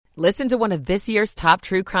Listen to one of this year's top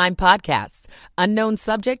true crime podcasts. Unknown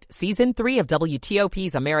Subject, Season 3 of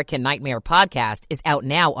WTOP's American Nightmare podcast is out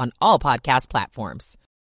now on all podcast platforms.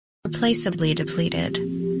 Replaceably depleted.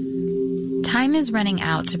 Time is running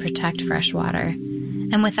out to protect fresh water,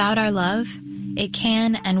 and without our love, it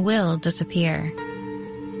can and will disappear.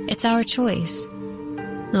 It's our choice.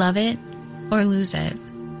 Love it or lose it.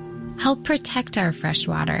 Help protect our fresh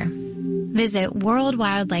water. Visit World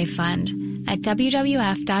Wildlife Fund at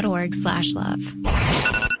wwf.org/love.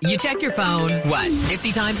 You check your phone,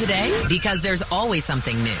 50 times a day? Because there's always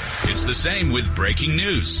something new. It's the same with breaking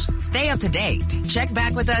news. Stay up to date. Check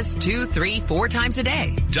back with us 2, 3, 4 times a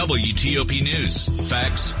day. WTOP News.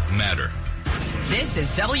 Facts matter. This is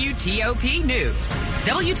WTOP News.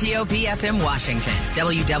 WTOP FM Washington.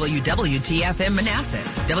 WWWT-FM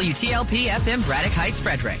Manassas. WTLP FM Braddock Heights,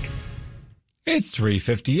 Frederick. It's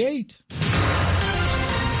 3:58.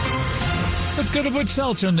 Let's go to Butch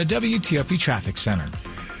Seltzer in the WTOP Traffic Center.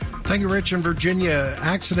 Thank you, Rich. In Virginia,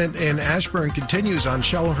 accident in Ashburn continues on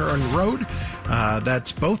Shellhorn Road.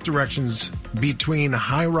 That's both directions between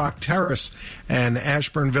High Rock Terrace and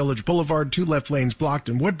Ashburn Village Boulevard. 2 left lanes blocked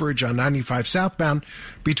in Woodbridge on 95 southbound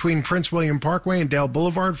between Prince William Parkway and Dale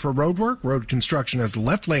Boulevard for road work. Road construction has the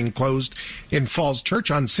left lane closed in Falls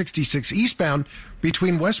Church on 66 eastbound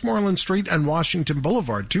between Westmoreland Street and Washington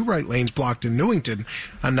Boulevard. 2 right lanes blocked in Newington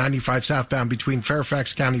on 95 southbound between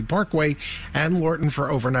Fairfax County Parkway and Lorton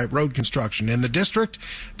for overnight road construction. In the district,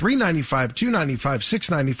 395, 295,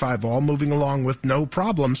 695 all moving along with no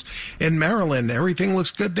problems. In Maryland, everything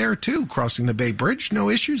looks good there too. Crossing the Bay Bridge, no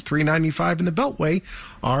issues. 395 and the Beltway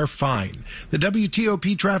are fine. The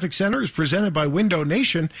WTOP Traffic Center is presented by Window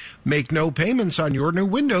Nation. Make no payments on your new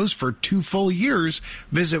windows for 2 full years.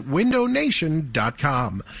 Visit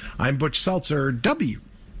windownation.com. I'm Butch Seltzer,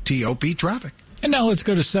 WTOP Traffic. And now let's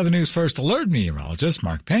go to 7 News First Alert meteorologist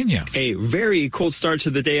Mark Pena. A very cold start to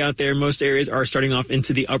the day out there. Most areas are starting off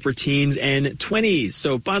into the upper teens and 20s.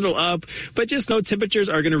 So bundle up, but just know temperatures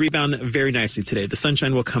are going to rebound very nicely today. The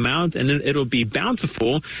sunshine will come out and it'll be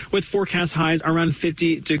bountiful with forecast highs around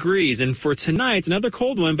 50 degrees. And for tonight, another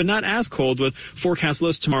cold one, but not as cold with forecast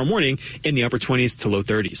lows tomorrow morning in the upper 20s to low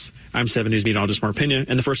 30s. I'm 7 News meteorologist Mark Pena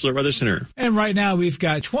in the First Alert Weather Center. And right now we've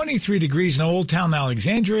got 23 degrees in Old Town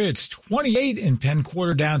Alexandria. It's 28 in Penn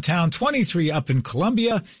Quarter downtown, 23 up in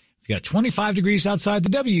Columbia. We've got 25 degrees outside the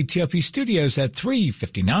WTOP studios at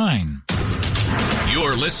 3:59.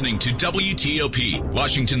 You're listening to WTOP,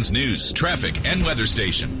 Washington's news, traffic, and weather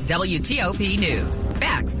station. WTOP News.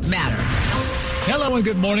 Facts matter. Hello and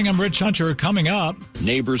good morning. I'm Rich Hunter. Coming up,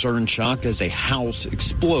 neighbors are in shock as a house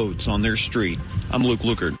explodes on their street. I'm Luke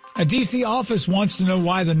Lukert. A D.C. office wants to know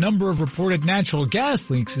why the number of reported natural gas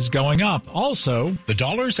leaks is going up. Also, the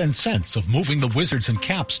dollars and cents of moving the Wizards and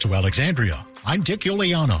Caps to Alexandria. I'm Dick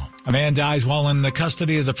Iuliano. A man dies while in the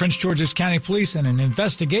custody of the Prince George's County Police, and an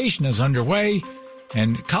investigation is underway.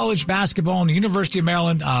 And college basketball in the University of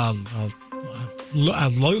Maryland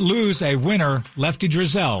lose a winner, Lefty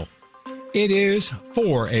Drizel. It is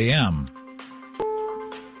 4 a.m.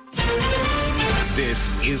 This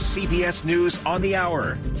is CBS News on the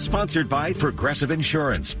Hour, sponsored by Progressive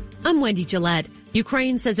Insurance. I'm Wendy Gillette.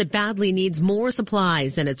 Ukraine says it badly needs more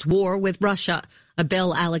supplies in its war with Russia. A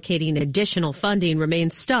bill allocating additional funding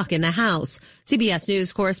remains stuck in the House. CBS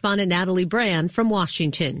News correspondent Natalie Brand from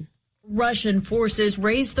Washington. Russian forces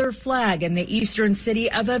raised their flag in the eastern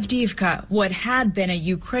city of Avdiivka, what had been a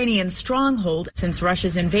Ukrainian stronghold since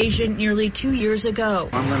Russia's invasion nearly 2 years ago.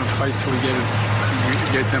 I'm going to fight till we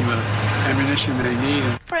get them the ammunition they need.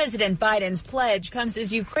 President Biden's pledge comes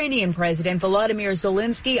as Ukrainian President Volodymyr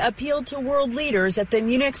Zelensky appealed to world leaders at the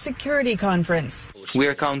Munich Security Conference. We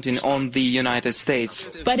are counting on the United States.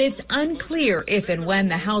 But it's unclear if and when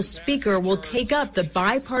the House Speaker will take up the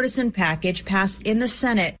bipartisan package passed in the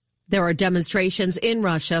Senate. There are demonstrations in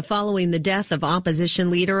Russia following the death of opposition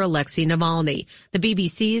leader Alexei Navalny. The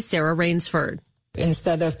BBC's Sarah Rainsford.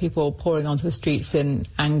 Instead of people pouring onto the streets in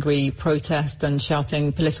angry protest and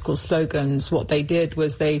shouting political slogans, what they did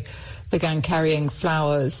was they began carrying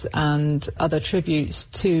flowers and other tributes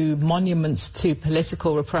to monuments to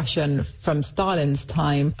political repression from Stalin's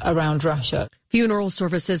time around Russia. Funeral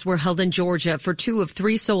services were held in Georgia for 2 of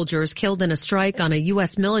 3 soldiers killed in a strike on a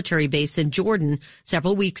U.S. military base in Jordan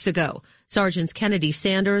several weeks ago. Sergeants Kennedy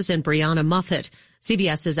Sanders and Brianna Muffett.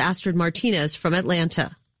 CBS's Astrid Martinez from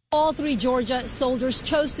Atlanta. All 3 Georgia soldiers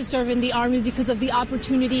chose to serve in the Army because of the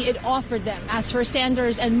opportunity it offered them. As for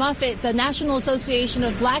Sanders and Muffet, the National Association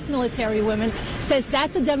of Black Military Women says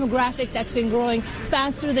that's a demographic that's been growing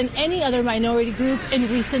faster than any other minority group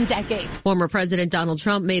in recent decades. Former President Donald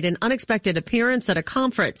Trump made an unexpected appearance at a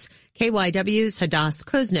conference. KYW's Hadass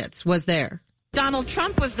Kuznets was there. Donald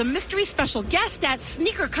Trump was the mystery special guest at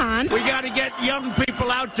SneakerCon. We got to get young people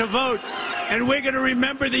out to vote, and we're going to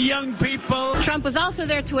remember the young people. Trump was also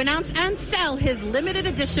there to announce and sell his limited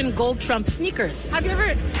edition gold Trump sneakers. Have you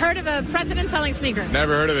ever heard of a president selling sneakers?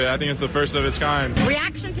 Never heard of it. I think it's the first of its kind.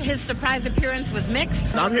 Reaction to his surprise appearance was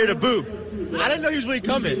mixed. I'm here to boo. I didn't know he was really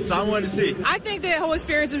coming, so I wanted to see. I think the whole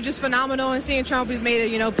experience was just phenomenal, and seeing Trump just made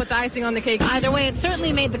it, put the icing on the cake. Either way, it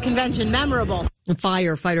certainly made the convention memorable. A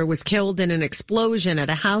firefighter was killed in an explosion at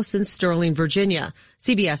a house in Sterling, Virginia.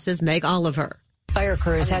 CBS's Meg Oliver. Fire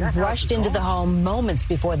crews had rushed into the home moments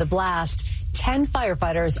before the blast. 10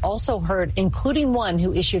 firefighters also hurt, including one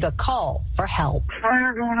who issued a call for help.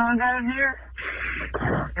 Fire going on down here,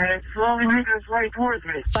 and it's slowly making its way towards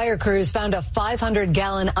me. Fire crews found a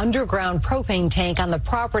 500-gallon underground propane tank on the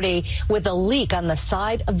property with a leak on the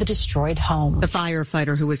side of the destroyed home. The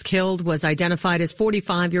firefighter who was killed was identified as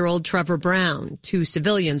 45-year-old Trevor Brown. 2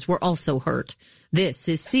 civilians were also hurt. This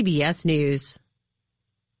is CBS News.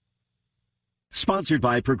 Sponsored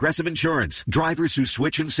by Progressive Insurance. Drivers who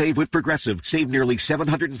switch and save with Progressive save nearly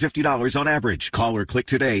 $750 on average. Call or click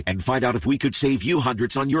today and find out if we could save you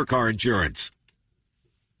hundreds on your car insurance.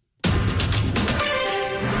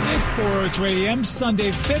 It's 4:03 a.m.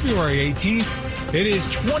 Sunday, February 18th. It is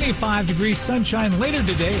 25 degrees sunshine later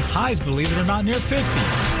today. Highs, believe it or not, near 50.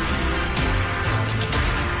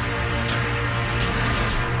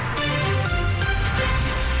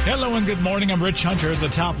 Hello and good morning. I'm Rich Hunter. The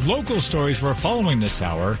top local stories we're following this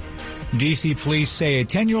hour. D.C. police say a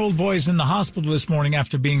 10-year-old boy is in the hospital this morning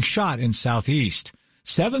after being shot in Southeast.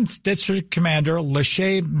 7th District Commander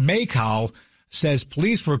Lachey Maycal says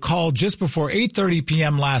police were called just before 8:30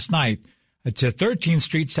 p.m. last night to 13th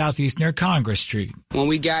Street Southeast near Congress Street. When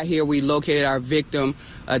we got here, we located our victim,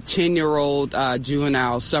 a 10-year-old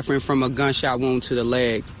juvenile suffering from a gunshot wound to the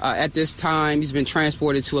leg. At this time, he's been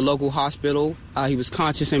transported to a local hospital. He was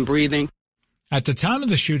conscious and breathing. At the time of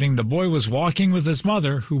the shooting, the boy was walking with his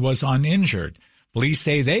mother, who was uninjured. Police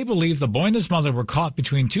say they believe the boy and his mother were caught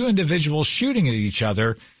between 2 individuals shooting at each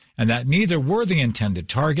other and that neither were the intended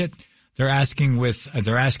target. They're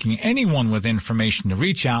asking anyone with information to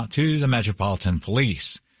reach out to the Metropolitan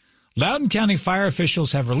Police. Loudoun County fire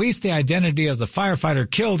officials have released the identity of the firefighter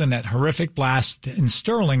killed in that horrific blast in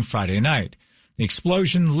Sterling Friday night. The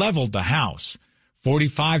explosion leveled the house.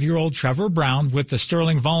 45-year-old Trevor Brown with the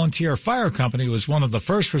Sterling Volunteer Fire Company was one of the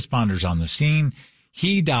first responders on the scene.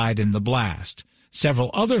 He died in the blast.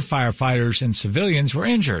 Several other firefighters and civilians were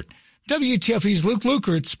injured. WTOP's Luke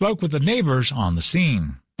Lukert spoke with the neighbors on the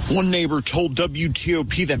scene. One neighbor told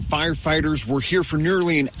WTOP that firefighters were here for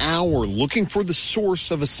nearly an hour looking for the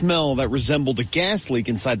source of a smell that resembled a gas leak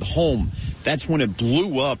inside the home. That's when it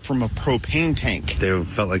blew up from a propane tank. They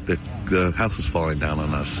felt like the house was falling down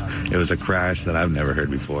on us. It was a crash that I've never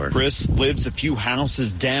heard before. Chris lives a few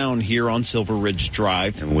houses down here on Silver Ridge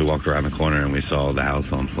Drive. And we walked around the corner and we saw the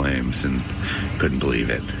house on flames and couldn't believe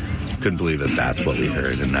it. Couldn't believe that that's what we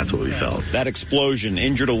heard and that's what we felt. That explosion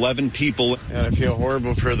injured 11 people. And I feel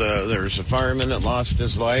horrible for there was a fireman that lost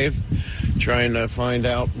his life trying to find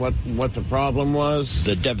out what the problem was.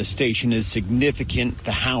 The devastation is significant.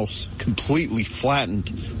 The house completely flattened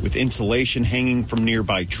with insulation hanging from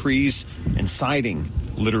nearby trees and siding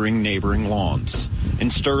littering neighboring lawns. In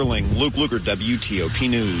Sterling, Luke Luger, WTOP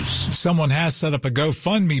News. Someone has set up a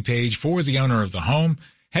GoFundMe page for the owner of the home.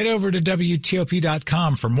 Head over to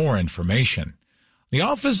WTOP.com for more information. The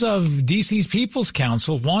Office of D.C.'s People's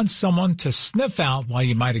Council wants someone to sniff out why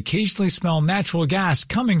you might occasionally smell natural gas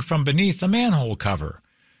coming from beneath a manhole cover.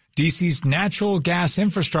 D.C.'s natural gas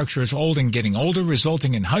infrastructure is old and getting older,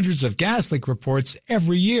 resulting in hundreds of gas leak reports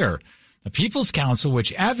every year. The People's Council,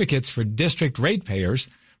 which advocates for district ratepayers,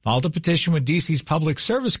 filed a petition with D.C.'s Public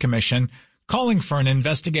Service Commission calling for an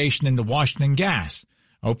investigation into Washington Gas.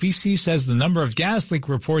 OPC says the number of gas leak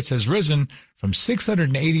reports has risen from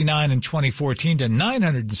 689 in 2014 to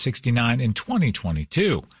 969 in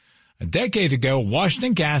 2022. A decade ago,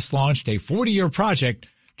 Washington Gas launched a 40-year project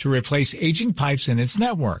to replace aging pipes in its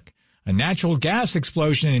network. A natural gas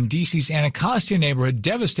explosion in D.C.'s Anacostia neighborhood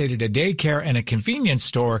devastated a daycare and a convenience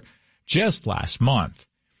store just last month.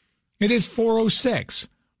 It is 4:06.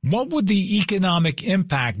 What would the economic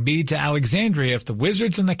impact be to Alexandria if the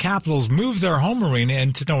Wizards and the Capitals moved their home arena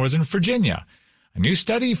into Northern Virginia? A new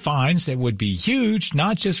study finds it would be huge,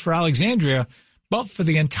 not just for Alexandria, but for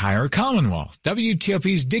the entire Commonwealth.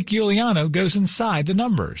 WTOP's Dick Giuliano goes inside the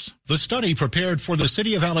numbers. The study prepared for the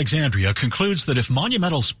city of Alexandria concludes that if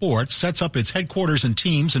Monumental Sports sets up its headquarters and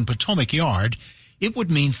teams in Potomac Yard, it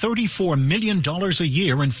would mean $34 million a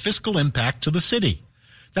year in fiscal impact to the city.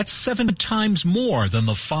 That's 7 times more than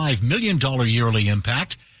the $5 million yearly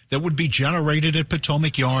impact that would be generated at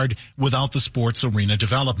Potomac Yard without the sports arena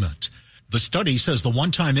development. The study says the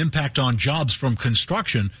one-time impact on jobs from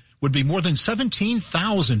construction would be more than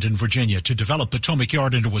 17,000 in Virginia to develop Potomac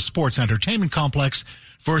Yard into a sports entertainment complex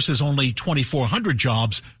versus only 2,400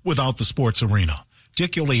 jobs without the sports arena.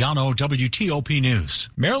 Dick Giuliano, WTOP News.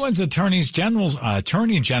 Maryland's Attorney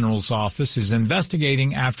General's office is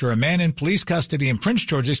investigating after a man in police custody in Prince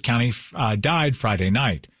George's County died Friday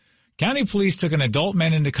night. County police took an adult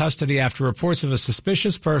man into custody after reports of a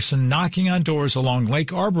suspicious person knocking on doors along Lake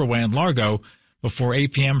Arborway in Largo before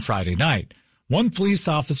 8 p.m. Friday night. One police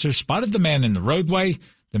officer spotted the man in the roadway.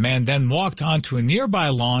 The man then walked onto a nearby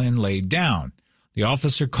lawn and laid down. The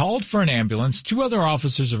officer called for an ambulance. 2 other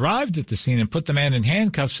officers arrived at the scene and put the man in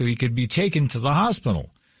handcuffs so he could be taken to the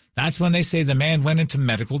hospital. That's when they say the man went into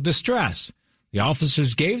medical distress. The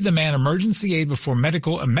officers gave the man emergency aid before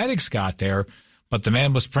medics got there, but the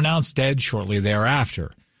man was pronounced dead shortly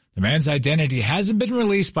thereafter. The man's identity hasn't been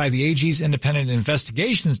released by the AG's Independent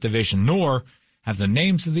Investigations Division, nor have the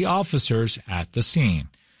names of the officers at the scene.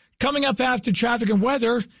 Coming up after traffic and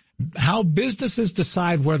weather, how businesses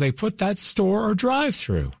decide where they put that store or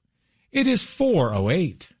drive-through. It is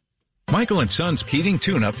 4:08. Michael & Son's heating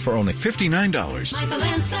tune-up for only $59.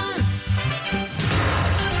 Michael & Son.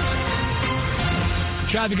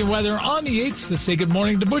 Traffic and weather on the 8th. Let's say good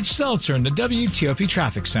morning to Butch Seltzer in the WTOP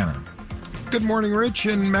Traffic Center. Good morning, Rich.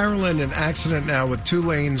 In Maryland, an accident now with 2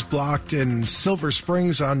 lanes blocked in Silver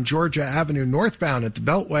Springs on Georgia Avenue northbound at the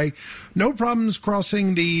Beltway. No problems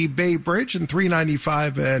crossing the Bay Bridge, and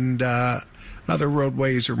 395 and other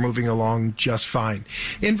roadways are moving along just fine.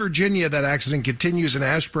 In Virginia, that accident continues in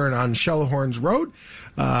Ashburn on Shellhorns Road,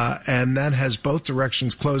 and that has both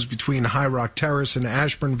directions closed between High Rock Terrace and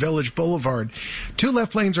Ashburn Village Boulevard. 2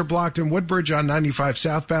 left lanes are blocked in Woodbridge on 95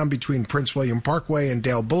 southbound between Prince William Parkway and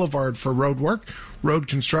Dale Boulevard for road work. Road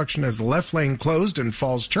construction has the left lane closed in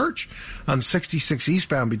Falls Church on 66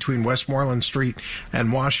 eastbound between Westmoreland Street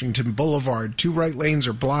and Washington Boulevard. 2 right lanes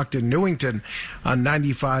are blocked in Newington on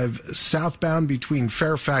 95 southbound between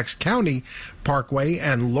Fairfax County Parkway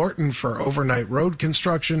and Lorton for overnight road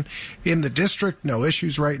construction. In the district, no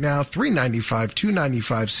issues right now. 395,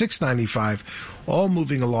 295, 695, all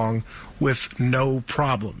moving along with no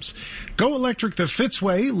problems. Go electric the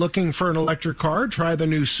Fitzway. Looking for an electric car? Try the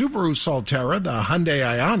new Subaru Solterra, the Hyundai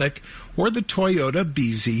Ioniq, or the Toyota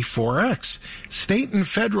BZ4X. State and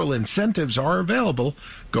federal incentives are available.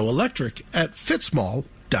 Go electric at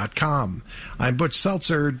fitzmall.com. I'm Butch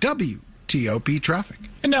Seltzer, WTOP Traffic.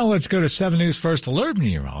 And now let's go to 7 News First Alert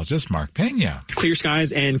meteorologist Mark Pena. Clear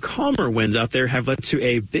skies and calmer winds out there have led to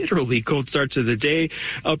a bitterly cold start to the day.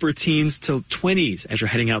 Upper teens to 20s as you're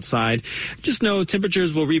heading outside. Just know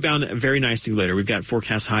temperatures will rebound very nicely later. We've got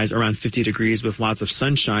forecast highs around 50 degrees with lots of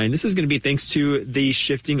sunshine. This is going to be thanks to the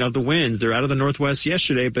shifting of the winds. They're out of the northwest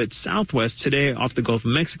yesterday, but southwest today off the Gulf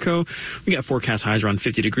of Mexico. We got forecast highs around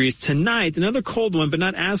 50 degrees. Tonight, another cold one, but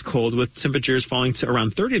not as cold, with temperatures falling to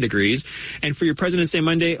around 30 degrees. And for your President's Day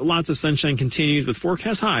Monday, lots of sunshine continues with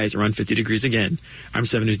forecast highs around 50 degrees again. I'm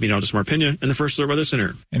 7 News meteorologist Mark Pena in the First Alert Weather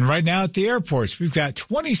Center. And right now at the airports, we've got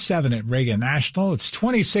 27 at Reagan National. It's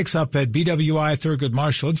 26 up at BWI Thurgood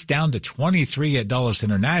Marshall. It's down to 23 at Dulles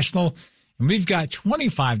International. And we've got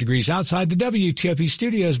 25 degrees outside the WTOP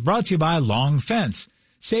studios, brought to you by Long Fence.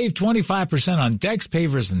 Save 25% on decks,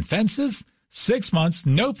 pavers, and fences. 6 months,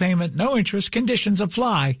 no payment, no interest. Conditions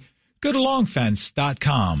apply. Go to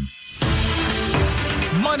longfence.com.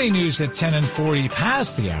 Money news at 10 and 40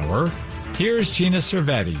 past the hour. Here's Gina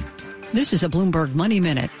Cervetti. This is a Bloomberg Money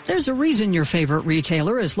Minute. There's a reason your favorite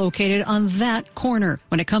retailer is located on that corner.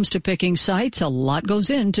 When it comes to picking sites, a lot goes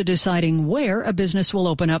into deciding where a business will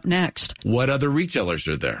open up next. What other retailers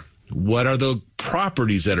are there? What are the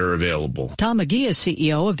properties that are available? Tom McGee is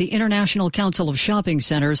CEO of the International Council of Shopping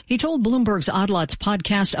Centers. He told Bloomberg's Odd Lots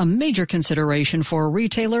podcast a major consideration for a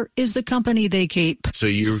retailer is the company they keep. So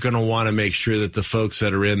you're going to want to make sure that the folks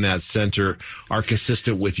that are in that center are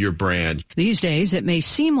consistent with your brand. These days, it may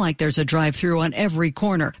seem like there's a drive-through on every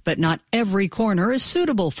corner, but not every corner is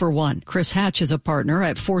suitable for one. Chris Hatch is a partner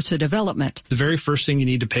at Forza Development. The very first thing you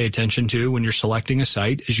need to pay attention to when you're selecting a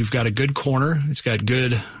site is you've got a good corner. It's got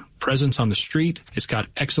good presence on the street. It's got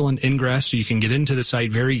excellent ingress, so you can get into the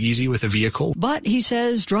site very easy with a vehicle. But he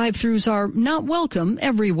says drive-thrus are not welcome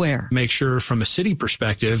everywhere. Make sure from a city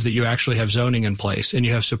perspective that you actually have zoning in place and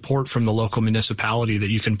you have support from the local municipality that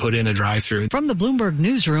you can put in a drive-thru. From the Bloomberg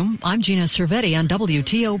Newsroom, I'm Gina Cervetti on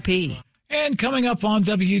WTOP. And coming up on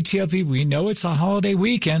WTOP, we know it's a holiday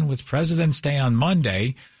weekend with President's Day on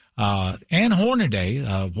Monday. Ann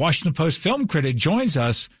Hornaday, Washington Post film critic, joins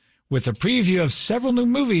us with a preview of several new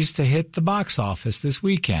movies to hit the box office this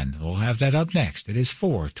weekend. We'll have that up next. It is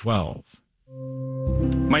 4:12.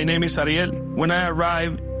 My name is Ariel. When I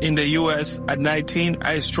arrived in the U.S. at 19,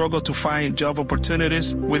 I struggled to find job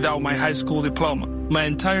opportunities without my high school diploma. My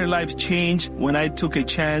entire life changed when I took a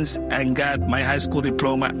chance and got my high school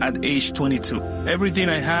diploma at age 22. Everything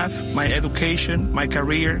I have, my education, my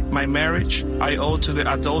career, my marriage, I owe to the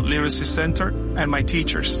Adult Literacy Center and my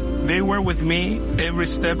teachers. They were with me every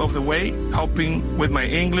step of the way, helping with my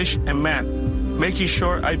English and math, making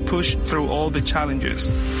sure I pushed through all the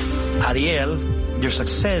challenges. Ariel, your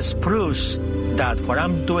success proves that what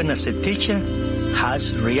I'm doing as a teacher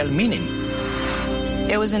has real meaning.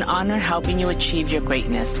 It was an honor helping you achieve your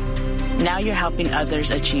greatness. Now you're helping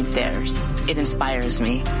others achieve theirs. It inspires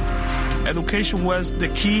me. Education was the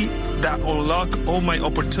key that unlocked all my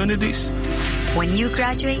opportunities. When you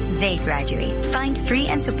graduate, they graduate. Find free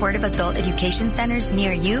and supportive adult education centers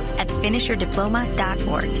near you at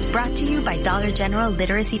finishyourdiploma.org. Brought to you by Dollar General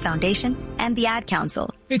Literacy Foundation and the Ad Council.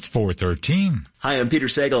 It's 4:13. Hi, I'm Peter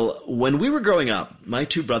Sagal. When we were growing up, my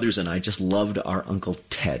two brothers and I just loved our Uncle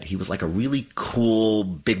Ted. He was like a really cool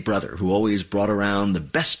big brother who always brought around the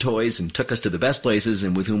best toys and took us to the best places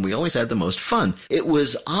and with whom we always had the most fun. It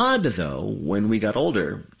was odd, though, when we got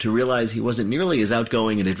older to realize he wasn't nearly as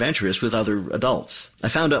outgoing and adventurous with other adults. I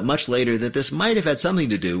found out much later that this might have had something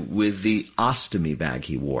to do with the ostomy bag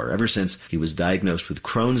he wore ever since he was diagnosed with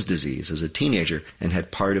Crohn's disease as a teenager and had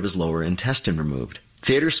part of his lower intestine removed.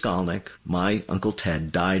 Theodor Skolnick, my Uncle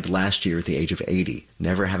Ted, died last year at the age of 80,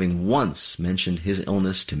 never having once mentioned his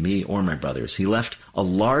illness to me or my brothers. He left a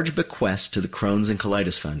large bequest to the Crohn's and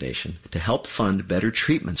Colitis Foundation to help fund better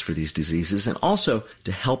treatments for these diseases and also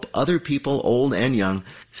to help other people, old and young,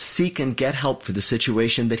 seek and get help for the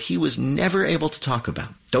situation that he was never able to talk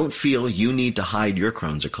about. Don't feel you need to hide your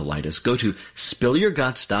Crohn's or colitis. Go to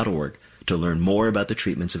spillyourguts.org to learn more about the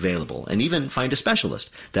treatments available and even find a specialist.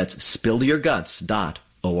 That's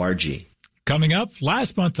spillyourguts.org. Coming up,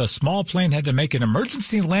 last month a small plane had to make an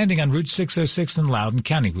emergency landing on Route 606 in Loudoun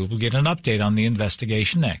County. We will get an update on the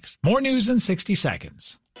investigation next. More news in 60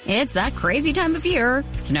 seconds. It's that crazy time of year.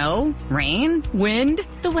 Snow, rain, wind.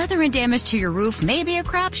 The weather and damage to your roof may be a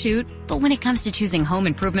crapshoot, but when it comes to choosing home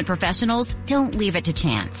improvement professionals, don't leave it to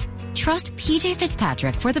chance. Trust PJ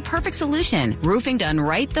Fitzpatrick for the perfect solution. Roofing done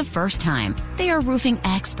right the first time. They are roofing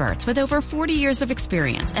experts with over 40 years of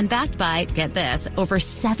experience and backed by, get this, over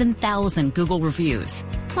 7,000 Google reviews.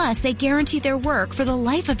 Plus, they guarantee their work for the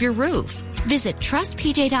life of your roof. Visit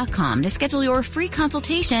trustpj.com to schedule your free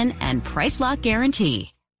consultation and price lock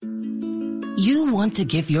guarantee. You want to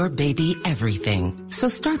give your baby everything, so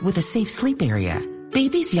start with a safe sleep area.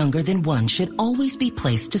 Babies younger than 1 should always be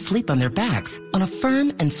placed to sleep on their backs on a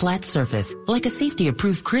firm and flat surface like a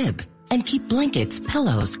safety-approved crib. And keep blankets,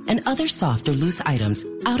 pillows, and other soft or loose items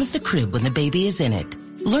out of the crib when the baby is in it.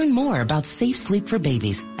 Learn more about safe sleep for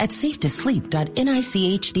babies at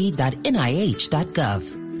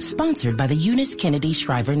safetoSleep.nichd.nih.gov. Sponsored by the Eunice Kennedy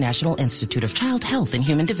Shriver National Institute of Child Health and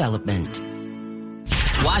Human Development.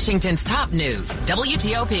 Washington's top news,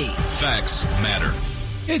 WTOP. Facts matter.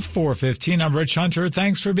 It's 4:15. I'm Rich Hunter.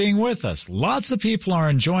 Thanks for being with us. Lots of people are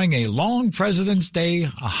enjoying a long President's Day,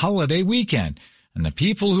 a holiday weekend. And the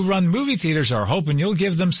people who run movie theaters are hoping you'll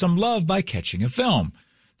give them some love by catching a film.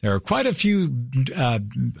 There are quite a few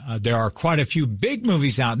big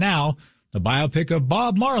movies out now. The biopic of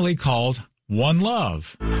Bob Marley called One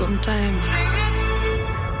Love. Sometimes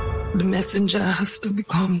the messenger has to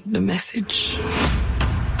become the message.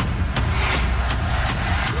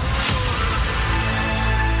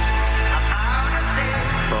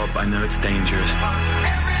 Bob, I know it's dangerous.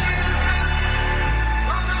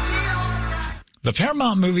 The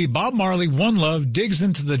Paramount movie Bob Marley, One Love digs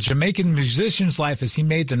into the Jamaican musician's life as he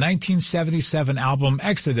made the 1977 album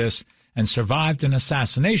Exodus and survived an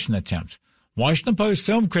assassination attempt. Washington Post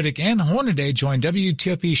film critic Ann Hornaday joined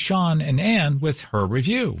WTOP Sean and Ann with her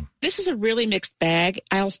review. This is a really mixed bag.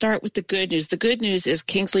 I'll start with the good news. The good news is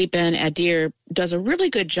Kingsley Ben-Adir does a really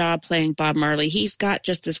good job playing Bob Marley. He's got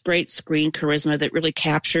just this great screen charisma that really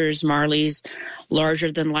captures Marley's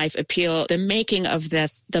larger-than-life appeal. The making of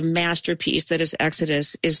this, the masterpiece that is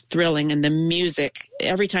Exodus, is thrilling, and the music,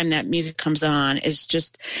 every time that music comes on, is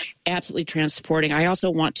just absolutely transporting. I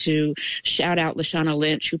also want to shout out Lashana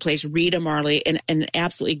Lynch, who plays Rita Marley, in an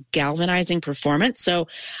absolutely galvanizing performance. So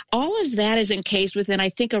all of that is encased within, I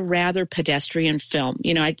think, a rather pedestrian film.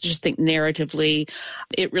 You know, I just think narratively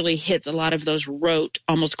it really hits a lot of those rote,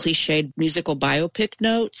 almost cliched musical biopic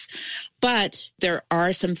notes. But there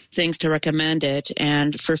are some things to recommend it.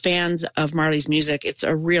 And for fans of Marley's music, it's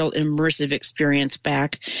a real immersive experience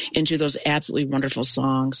back into those absolutely wonderful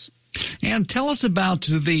songs. And tell us about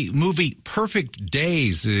the movie Perfect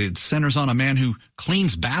Days. It centers on a man who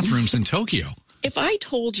cleans bathrooms in Tokyo. If I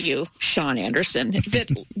told you, Sean Anderson, that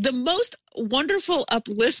the most wonderful,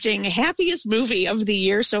 uplifting, happiest movie of the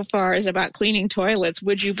year so far is about cleaning toilets,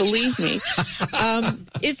 would you believe me?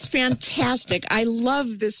 It's fantastic. I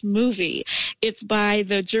love this movie. It's by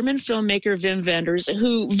the German filmmaker Wim Wenders,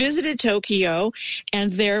 who visited Tokyo,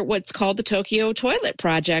 and they're what's called the Tokyo Toilet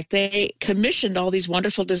Project. They commissioned all these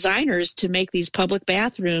wonderful designers to make these public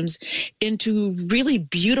bathrooms into really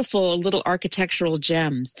beautiful little architectural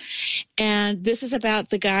gems. And this is about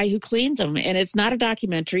the guy who cleans them. And it's not a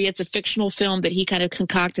documentary. It's a fictional film that he kind of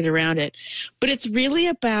concocted around it. But it's really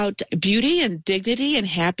about beauty and dignity and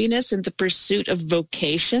happiness and the pursuit of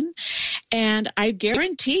vocation. And I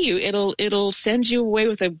guarantee you it'll send you away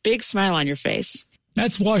with a big smile on your face.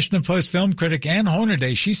 That's Washington Post film critic Ann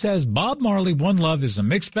Hornaday. She says Bob Marley, One Love is a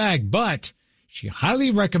mixed bag, but she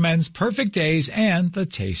highly recommends Perfect Days and The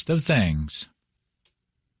Taste of Things.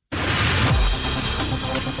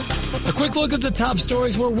 A quick look at the top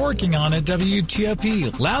stories we're working on at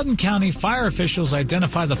WTOP. Loudoun County fire officials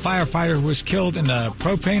identify the firefighter who was killed in a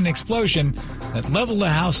propane explosion that leveled a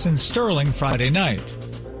house in Sterling Friday night.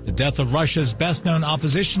 The death of Russia's best-known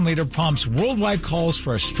opposition leader prompts worldwide calls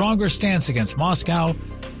for a stronger stance against Moscow.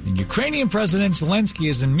 And Ukrainian President Zelensky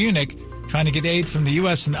is in Munich trying to get aid from the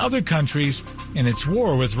U.S. and other countries in its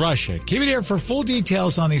war with Russia. Keep it here for full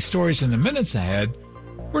details on these stories in the minutes ahead.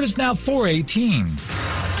 Where it is now 4:18.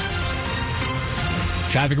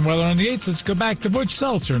 Traffic and weather on the 8th. Let's go back to Butch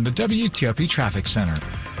Seltzer in the WTOP Traffic Center.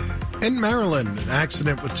 In Maryland, an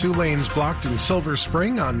accident with 2 lanes blocked in Silver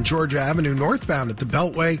Spring on Georgia Avenue northbound at the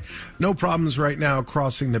Beltway. No problems right now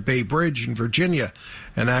crossing the Bay Bridge in Virginia.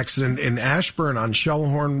 An accident in Ashburn on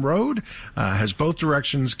Shellhorn Road has both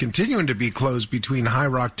directions continuing to be closed between High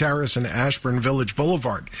Rock Terrace and Ashburn Village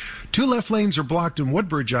Boulevard. 2 left lanes are blocked in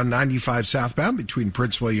Woodbridge on 95 southbound between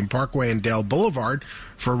Prince William Parkway and Dale Boulevard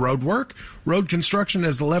for road work. Road construction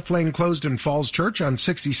has the left lane closed in Falls Church on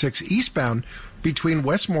 66 eastbound between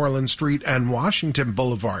Westmoreland Street and Washington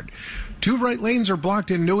Boulevard. 2 right lanes are blocked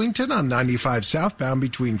in Newington on 95 southbound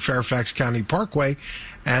between Fairfax County Parkway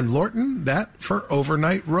and Lorton, that for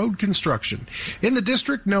overnight road construction. In the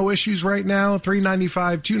district, no issues right now.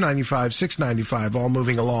 395, 295, 695, all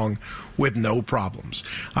moving along with no problems.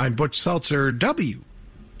 I'm Butch Seltzer,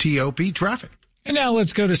 WTOP Traffic. And now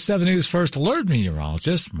let's go to 7 News First Alert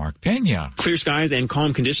meteorologist Mark Pena. Clear skies and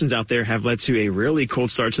calm conditions out there have led to a really cold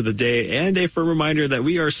start to the day and a firm reminder that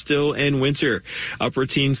we are still in winter. Upper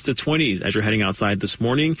teens to 20s as you're heading outside this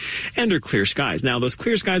morning under clear skies. Now, those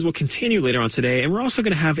clear skies will continue later on today, and we're also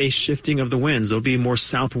going to have a shifting of the winds. They'll be more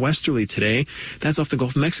southwesterly today. That's off the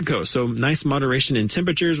Gulf of Mexico. So nice moderation in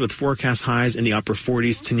temperatures with forecast highs in the upper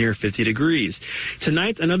 40s to near 50 degrees.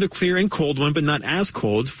 Tonight, another clear and cold one, but not as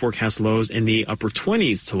cold. Forecast lows in the upper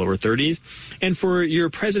 20s to lower 30s. And for your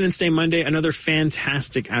President's Day Monday, another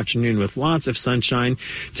fantastic afternoon with lots of sunshine.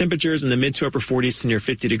 Temperatures in the mid to upper 40s to near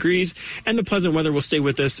 50 degrees. And the pleasant weather will stay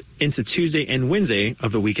with us into Tuesday and Wednesday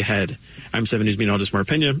of the week ahead. I'm 7 News meteorologist Mark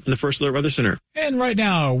Pena in the First Alert Weather Center. And right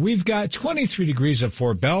now, we've got 23 degrees at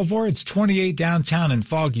Fort Belvoir. It's 28 downtown in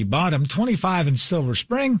Foggy Bottom, 25 in Silver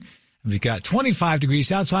Spring. We've got 25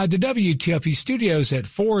 degrees outside the WTOP studios at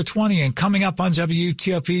 4:20. And coming up on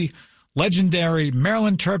WTOP, legendary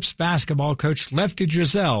Maryland Terps basketball coach Lefty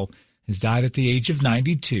Driesell has died at the age of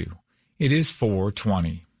 92. It is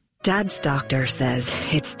 4:20. Dad's doctor says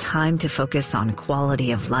it's time to focus on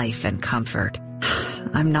quality of life and comfort.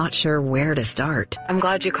 I'm not sure where to start. I'm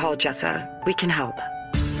glad you called, Jessa. We can help.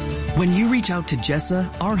 When you reach out to Jessa,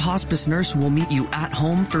 our hospice nurse will meet you at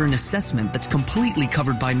home for an assessment that's completely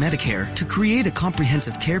covered by Medicare to create a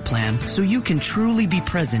comprehensive care plan so you can truly be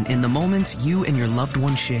present in the moments you and your loved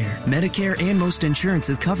one share. Medicare and most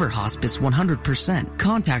insurances cover hospice 100%.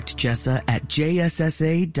 Contact Jessa at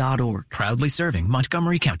jssa.org. Proudly serving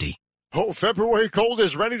Montgomery County. Oh, February cold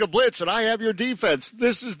is ready to blitz, and I have your defense.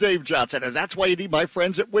 This is Dave Johnson, and that's why you need my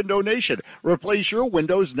friends at Window Nation. Replace your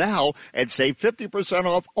windows now and save 50%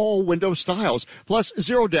 off all window styles, plus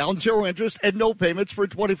 0 down, 0 interest, and no payments for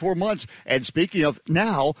 24 months. And speaking of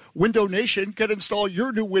now, Window Nation can install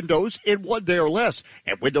your new windows in 1 day or less.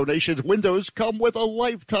 And Window Nation's windows come with a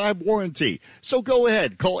lifetime warranty. So go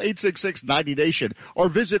ahead, call 866-90NATION or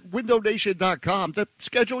visit windownation.com to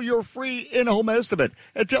schedule your free in-home estimate.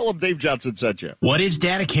 And tell them Dave Johnson sent you. What is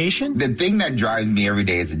dedication? The thing that drives me every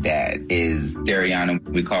day as a dad is Dariana.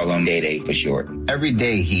 We call him Day for short. Every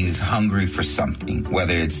day he's hungry for something,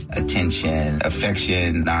 whether it's attention,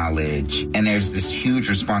 affection, knowledge. And there's this huge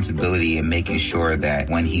responsibility in making sure that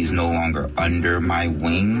when he's no longer under my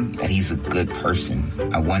wing, that he's a good person.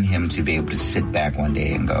 I want him to be able to sit back one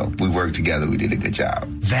day and go, we worked together, we did a good job.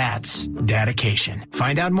 That's dedication.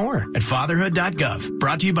 Find out more at fatherhood.gov.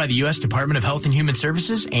 Brought to you by the U.S. Department of Health and Human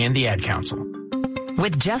Services and the Ad Council.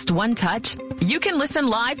 With just one touch, you can listen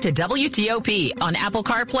live to WTOP on Apple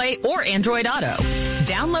CarPlay or Android Auto.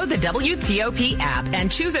 Download the WTOP app and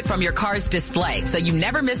choose it from your car's display so you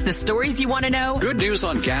never miss the stories you want to know. Good news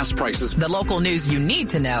on gas prices. The local news you need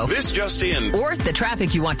to know. This just in. Or the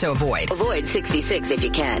traffic you want to avoid. Avoid 66 if you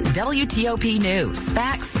can. WTOP News.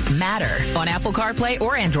 Facts matter on Apple CarPlay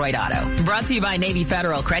or Android Auto. Brought to you by Navy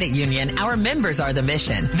Federal Credit Union. Our members are the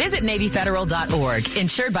mission. Visit NavyFederal.org.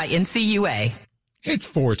 Insured by NCUA. It's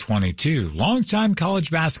 422. Longtime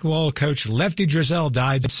college basketball coach Lefty Driesell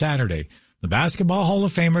died Saturday. The Basketball Hall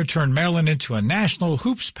of Famer turned Maryland into a national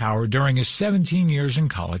hoops power during his 17 years in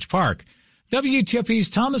College Park.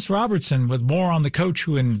 WTOP's Thomas Robertson with more on the coach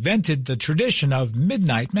who invented the tradition of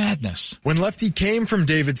Midnight Madness. When Lefty came from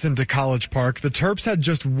Davidson to College Park, the Terps had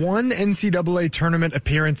just one NCAA tournament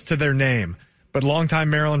appearance to their name. But longtime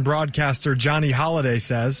Maryland broadcaster Johnny Holliday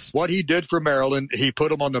says, what he did for Maryland, he put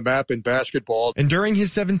them on the map in basketball. And during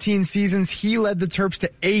his 17 seasons, he led the Terps to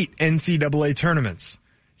 8 NCAA tournaments.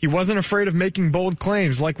 He wasn't afraid of making bold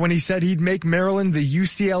claims, like when he said he'd make Maryland the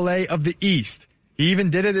UCLA of the East. He even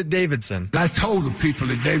did it at Davidson. I told the people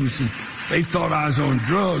at Davidson, they thought I was on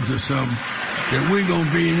drugs or something, that we're going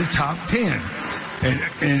to be in the top 10.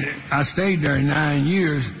 And I stayed there 9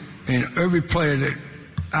 years, and every player that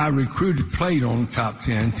I recruited played on the top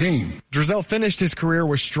 10 team. Driesell finished his career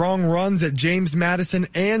with strong runs at James Madison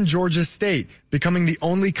and Georgia State, becoming the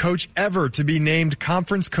only coach ever to be named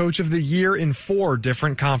Conference Coach of the Year in 4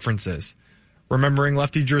 different conferences. Remembering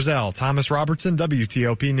Lefty Driesell, Thomas Robertson,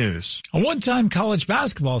 WTOP News. A one-time college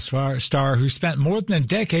basketball star who spent more than a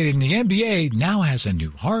decade in the NBA now has a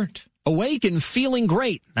new heart. Awake and feeling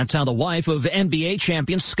great. That's how the wife of NBA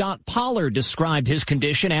champion Scott Pollard described his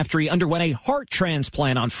condition after he underwent a heart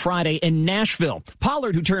transplant on Friday in Nashville.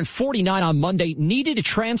 Pollard, who turned 49 on Monday, needed a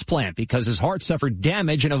transplant because his heart suffered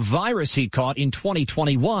damage in a virus he caught in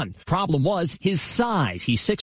 2021. Problem was his size. He's